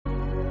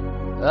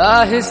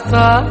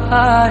आहिस्ता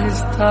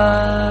आहिस्ता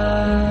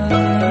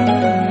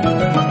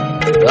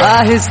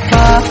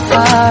आहिस्ता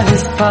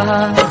आहिस्ता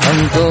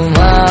हम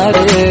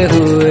तुम्हारे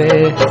हुए,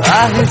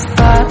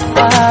 आहिस्ता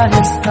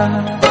आहिस्ता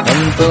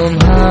हम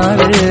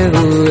तुम्हारे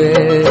हुए।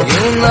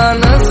 यूं ना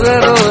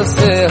नजरों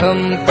से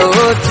हमको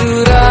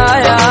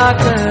चुराया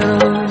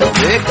करो,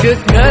 देख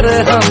कर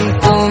हम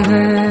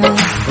तुम्हें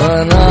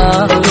बना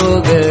हो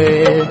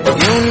गए।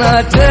 यूं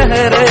ना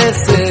चेहरे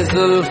से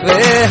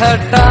जुल्फे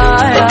हटाया